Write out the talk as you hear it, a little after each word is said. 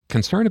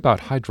Concern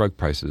about high drug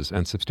prices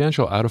and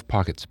substantial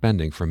out-of-pocket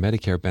spending for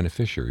Medicare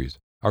beneficiaries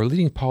are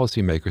leading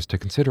policymakers to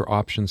consider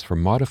options for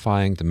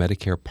modifying the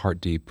Medicare Part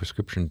D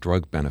prescription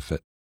drug benefit.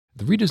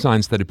 The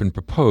redesigns that have been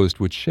proposed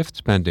would shift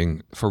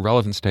spending for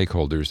relevant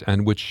stakeholders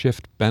and would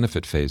shift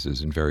benefit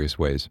phases in various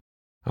ways.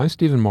 I'm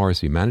Stephen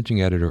Morrissey, managing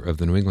editor of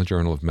the New England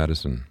Journal of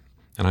Medicine,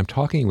 and I'm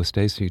talking with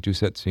Stacy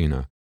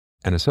Dusetzina,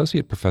 an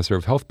associate professor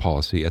of health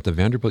policy at the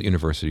Vanderbilt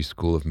University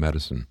School of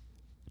Medicine.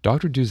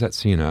 Dr.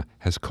 Dusetzina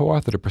has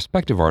co-authored a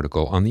perspective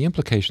article on the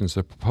implications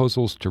of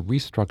proposals to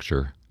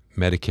restructure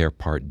Medicare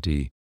Part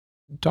D.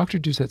 Dr.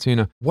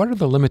 Dusetzina, what are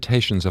the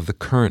limitations of the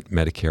current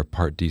Medicare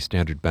Part D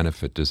standard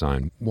benefit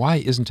design? Why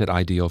isn't it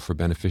ideal for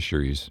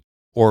beneficiaries,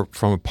 or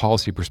from a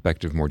policy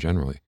perspective more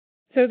generally?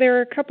 So there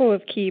are a couple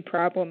of key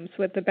problems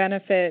with the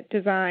benefit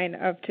design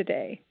of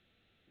today.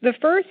 The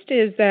first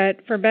is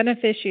that for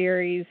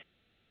beneficiaries,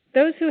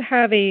 those who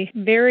have a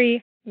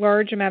very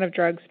large amount of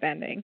drug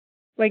spending,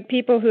 like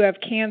people who have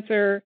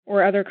cancer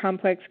or other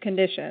complex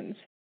conditions,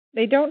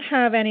 they don't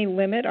have any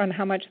limit on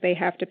how much they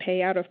have to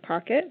pay out of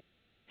pocket.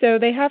 So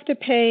they have to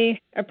pay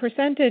a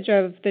percentage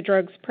of the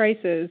drug's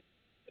prices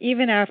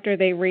even after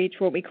they reach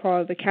what we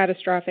call the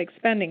catastrophic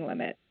spending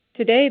limit.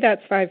 Today,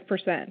 that's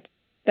 5%.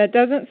 That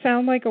doesn't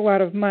sound like a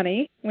lot of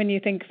money when you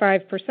think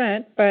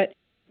 5%, but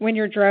when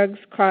your drugs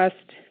cost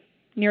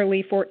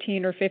nearly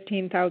 $14,000 or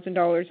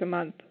 $15,000 a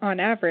month on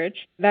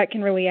average, that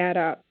can really add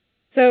up.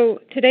 So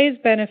today's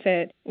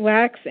benefit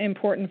lacks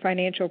important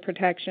financial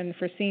protection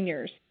for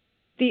seniors.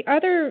 The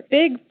other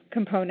big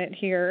component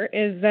here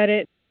is that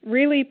it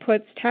really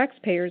puts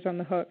taxpayers on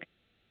the hook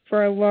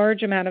for a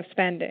large amount of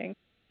spending.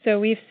 So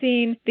we've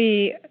seen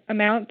the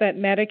amount that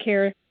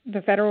Medicare,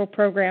 the federal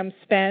program,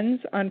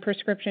 spends on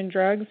prescription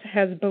drugs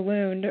has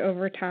ballooned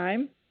over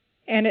time,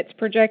 and it's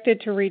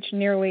projected to reach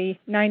nearly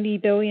 $90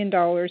 billion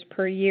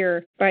per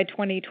year by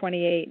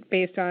 2028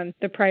 based on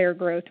the prior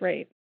growth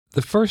rate.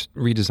 The first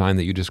redesign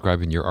that you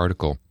describe in your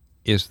article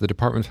is the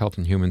Department of Health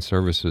and Human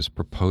Services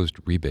proposed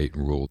rebate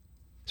rule.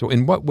 So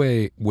in what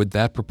way would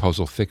that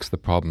proposal fix the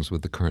problems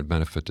with the current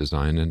benefit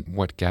design, and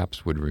what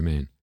gaps would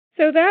remain?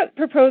 So that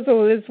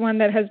proposal is one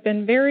that has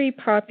been very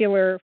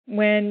popular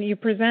when you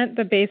present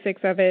the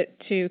basics of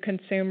it to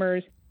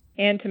consumers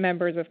and to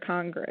members of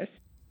Congress.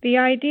 The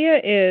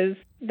idea is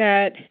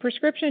that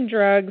prescription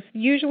drugs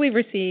usually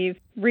receive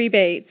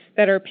rebates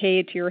that are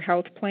paid to your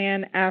health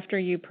plan after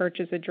you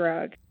purchase a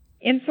drug.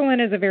 Insulin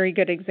is a very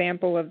good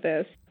example of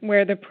this,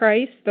 where the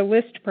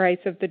list price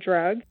of the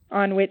drug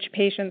on which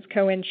patients'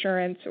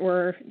 coinsurance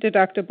or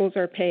deductibles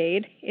are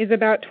paid, is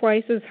about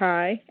twice as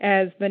high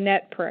as the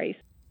net price,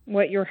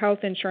 what your health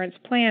insurance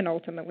plan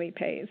ultimately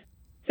pays.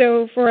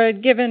 So for a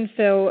given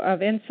fill of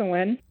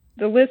insulin,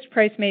 the list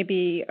price may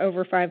be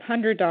over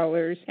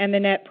 $500 and the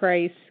net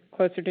price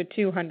closer to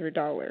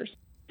 $200.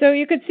 So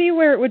you could see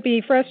where it would be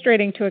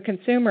frustrating to a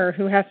consumer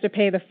who has to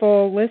pay the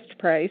full list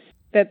price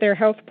that their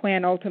health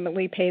plan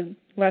ultimately paid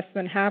less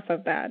than half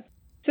of that.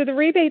 So the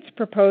rebates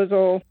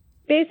proposal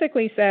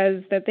basically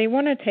says that they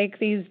want to take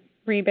these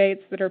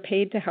rebates that are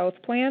paid to health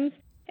plans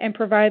and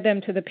provide them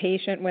to the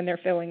patient when they're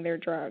filling their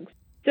drugs.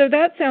 So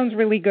that sounds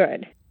really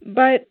good,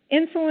 but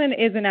insulin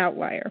is an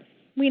outlier.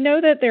 We know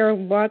that there are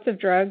lots of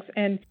drugs,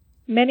 and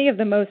many of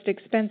the most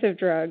expensive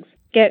drugs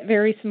get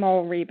very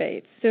small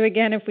rebates. So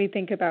again, if we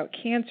think about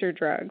cancer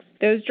drugs,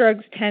 those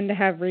drugs tend to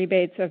have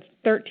rebates of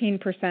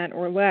 13%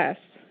 or less.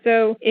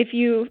 So if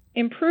you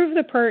improve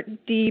the Part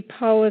D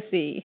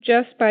policy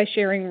just by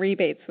sharing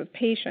rebates with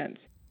patients,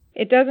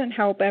 it doesn't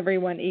help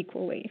everyone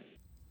equally.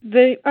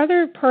 The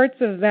other parts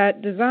of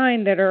that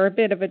design that are a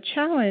bit of a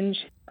challenge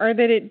are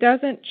that it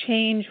doesn't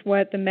change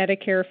what the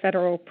Medicare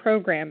federal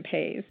program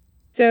pays.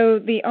 So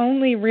the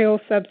only real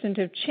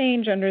substantive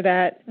change under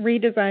that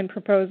redesign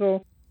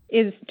proposal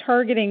is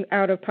targeting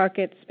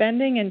out-of-pocket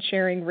spending and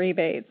sharing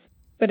rebates,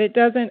 but it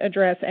doesn't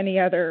address any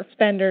other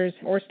spenders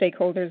or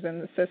stakeholders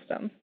in the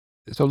system.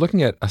 So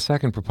looking at a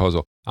second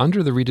proposal,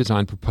 under the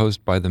redesign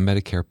proposed by the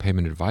Medicare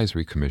Payment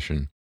Advisory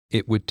Commission,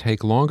 it would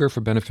take longer for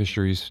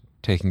beneficiaries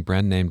taking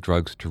brand-name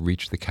drugs to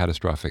reach the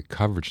catastrophic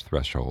coverage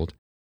threshold.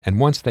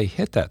 And once they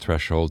hit that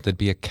threshold, there'd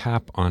be a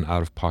cap on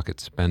out-of-pocket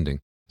spending.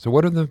 So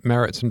what are the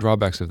merits and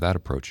drawbacks of that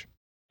approach?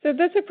 So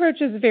this approach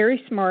is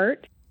very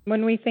smart.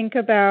 When we think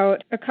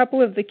about a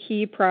couple of the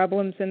key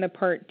problems in the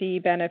Part D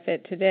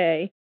benefit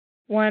today,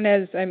 one,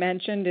 as I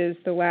mentioned, is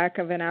the lack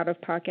of an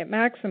out-of-pocket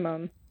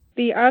maximum.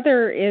 The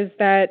other is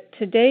that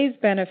today's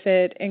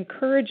benefit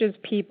encourages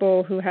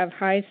people who have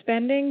high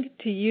spending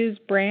to use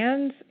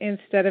brands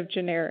instead of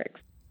generics.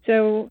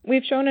 So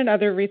we've shown in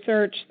other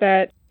research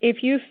that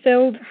if you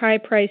filled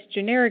high-priced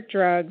generic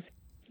drugs,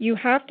 you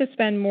have to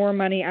spend more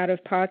money out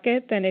of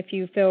pocket than if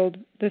you filled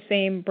the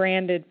same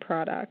branded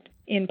product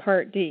in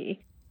Part D.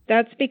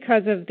 That's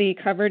because of the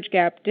coverage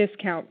gap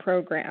discount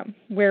program,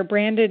 where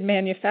branded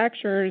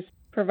manufacturers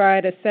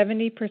provide a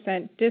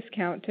 70%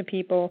 discount to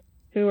people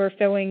who are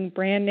filling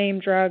brand name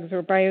drugs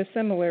or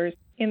biosimilars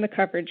in the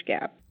coverage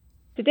gap.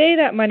 Today,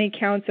 that money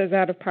counts as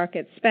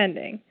out-of-pocket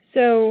spending.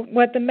 So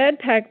what the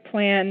MedPAC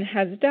plan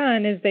has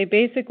done is they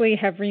basically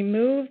have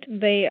removed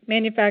the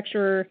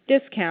manufacturer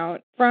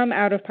discount from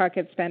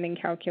out-of-pocket spending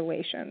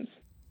calculations.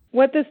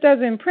 What this does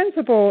in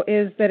principle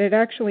is that it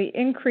actually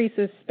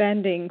increases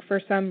spending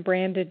for some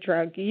branded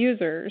drug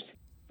users,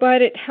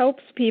 but it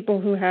helps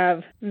people who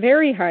have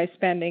very high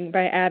spending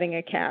by adding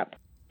a cap.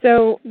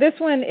 So this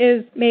one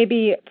is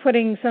maybe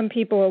putting some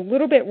people a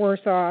little bit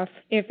worse off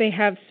if they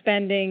have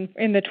spending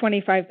in the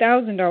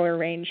 $25,000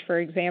 range, for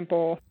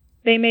example.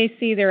 They may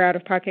see their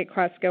out-of-pocket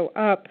costs go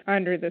up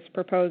under this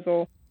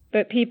proposal,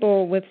 but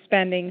people with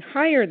spending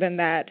higher than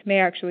that may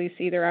actually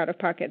see their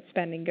out-of-pocket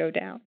spending go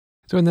down.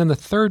 So, and then the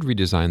third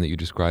redesign that you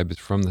describe is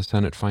from the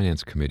Senate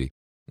Finance Committee.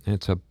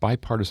 It's a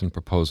bipartisan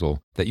proposal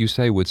that you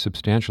say would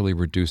substantially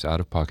reduce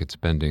out-of-pocket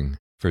spending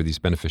for these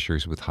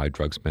beneficiaries with high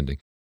drug spending.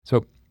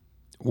 So,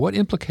 what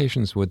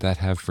implications would that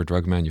have for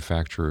drug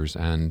manufacturers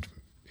and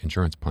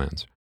insurance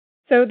plans?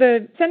 So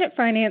the Senate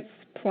Finance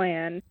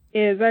Plan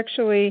is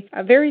actually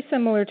very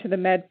similar to the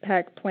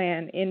MedPAC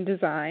plan in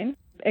design,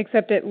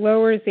 except it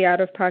lowers the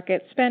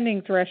out-of-pocket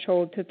spending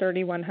threshold to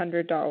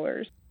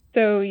 $3,100.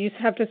 So you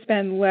have to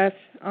spend less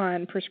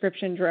on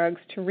prescription drugs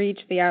to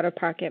reach the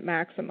out-of-pocket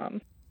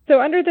maximum. So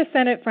under the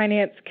Senate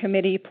Finance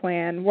Committee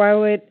plan,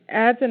 while it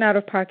adds an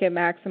out-of-pocket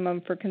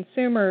maximum for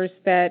consumers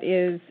that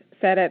is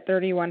set at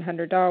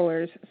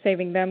 $3,100,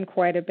 saving them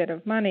quite a bit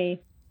of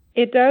money,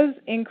 it does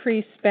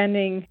increase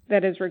spending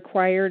that is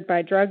required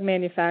by drug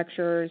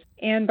manufacturers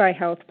and by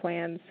health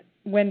plans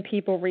when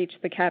people reach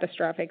the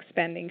catastrophic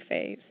spending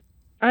phase.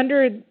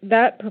 Under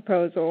that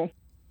proposal,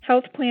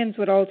 health plans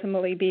would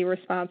ultimately be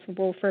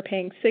responsible for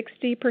paying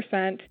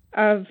 60%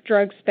 of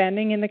drug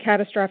spending in the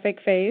catastrophic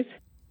phase,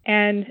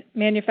 and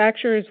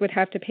manufacturers would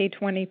have to pay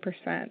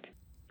 20%.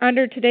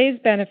 Under today's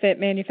benefit,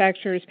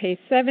 manufacturers pay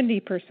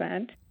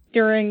 70%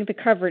 during the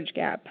coverage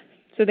gap.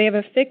 So they have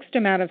a fixed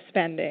amount of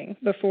spending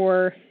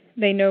before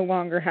they no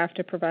longer have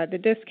to provide the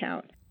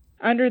discount.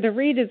 Under the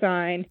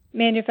redesign,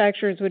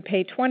 manufacturers would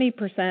pay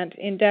 20%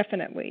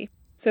 indefinitely.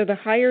 So the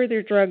higher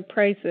their drug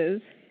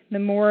prices, the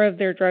more of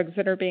their drugs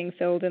that are being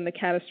filled in the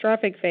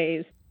catastrophic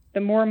phase,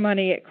 the more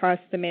money it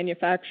costs the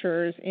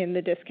manufacturers in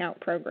the discount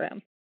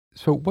program.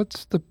 So,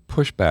 what's the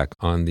pushback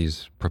on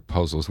these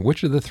proposals?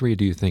 Which of the three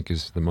do you think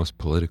is the most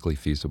politically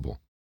feasible?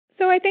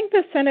 So I think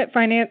the Senate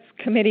Finance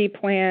Committee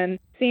plan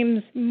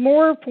seems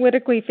more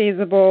politically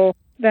feasible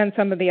than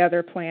some of the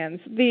other plans.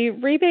 The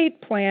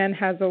rebate plan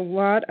has a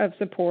lot of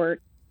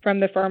support from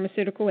the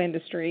pharmaceutical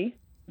industry,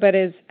 but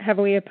is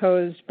heavily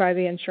opposed by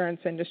the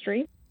insurance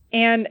industry,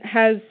 and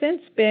has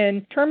since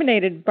been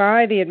terminated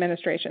by the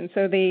administration.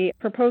 So the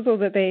proposal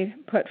that they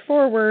put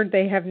forward,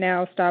 they have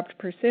now stopped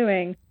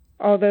pursuing,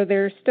 although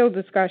there's still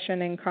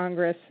discussion in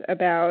Congress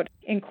about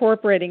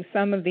incorporating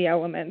some of the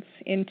elements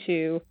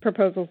into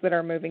proposals that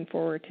are moving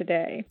forward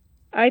today.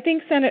 I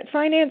think Senate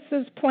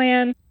Finance's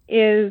plan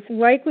is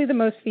likely the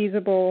most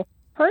feasible,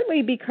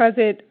 partly because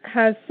it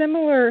has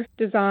similar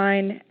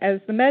design as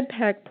the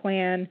MedPAC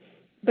plan,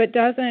 but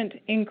doesn't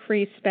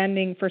increase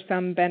spending for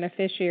some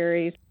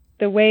beneficiaries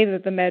the way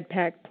that the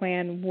MedPAC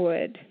plan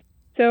would.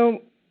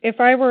 So if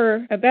I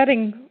were a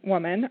betting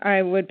woman,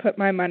 I would put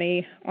my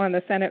money on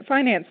the Senate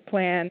Finance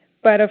plan.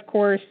 But of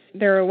course,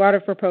 there are a lot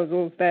of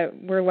proposals that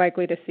we're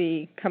likely to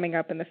see coming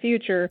up in the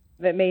future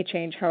that may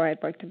change how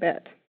I'd like to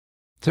bet.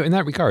 So, in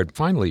that regard,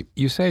 finally,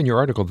 you say in your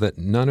article that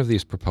none of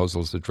these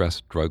proposals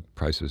address drug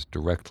prices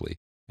directly.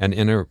 And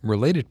in a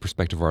related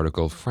perspective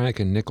article, Frank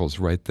and Nichols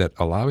write that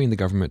allowing the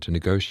government to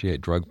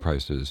negotiate drug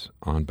prices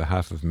on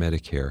behalf of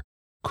Medicare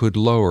could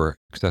lower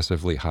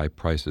excessively high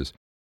prices.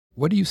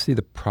 What do you see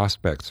the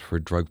prospects for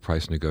drug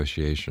price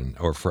negotiation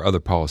or for other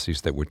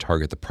policies that would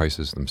target the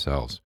prices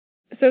themselves?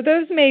 So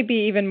those may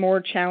be even more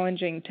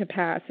challenging to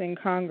pass in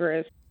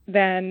Congress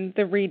than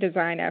the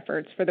redesign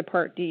efforts for the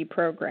Part D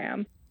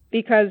program,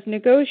 because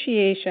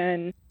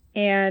negotiation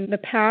and the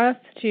path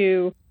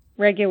to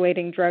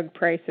regulating drug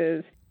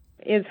prices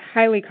is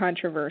highly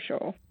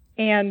controversial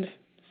and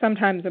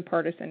sometimes a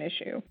partisan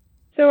issue.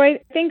 So I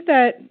think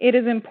that it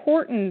is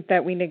important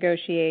that we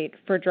negotiate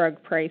for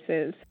drug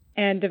prices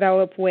and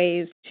develop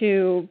ways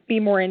to be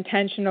more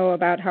intentional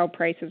about how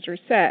prices are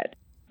set.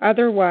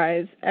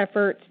 Otherwise,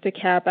 efforts to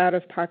cap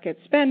out-of-pocket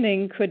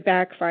spending could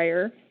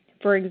backfire.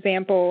 For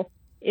example,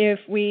 if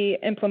we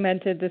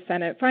implemented the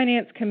Senate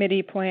Finance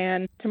Committee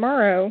plan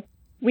tomorrow,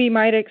 we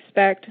might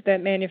expect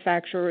that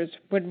manufacturers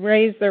would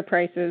raise their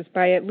prices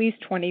by at least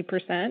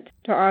 20%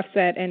 to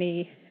offset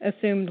any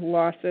assumed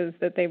losses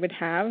that they would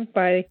have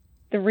by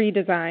the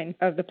redesign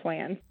of the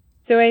plan.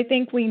 So I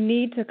think we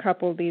need to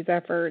couple these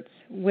efforts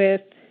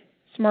with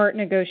smart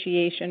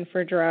negotiation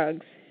for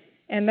drugs,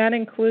 and that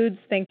includes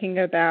thinking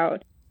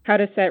about how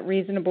to set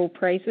reasonable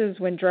prices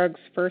when drugs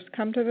first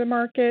come to the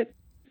market,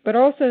 but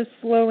also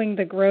slowing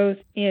the growth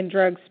in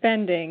drug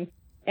spending.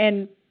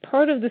 And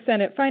part of the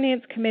Senate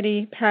Finance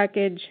Committee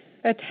package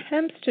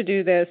attempts to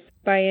do this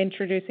by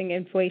introducing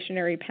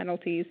inflationary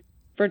penalties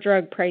for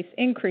drug price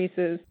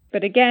increases.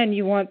 But again,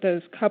 you want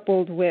those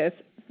coupled with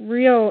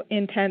real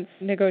intense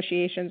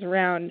negotiations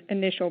around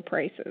initial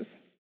prices.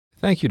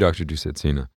 Thank you, Dr. Dusetzina.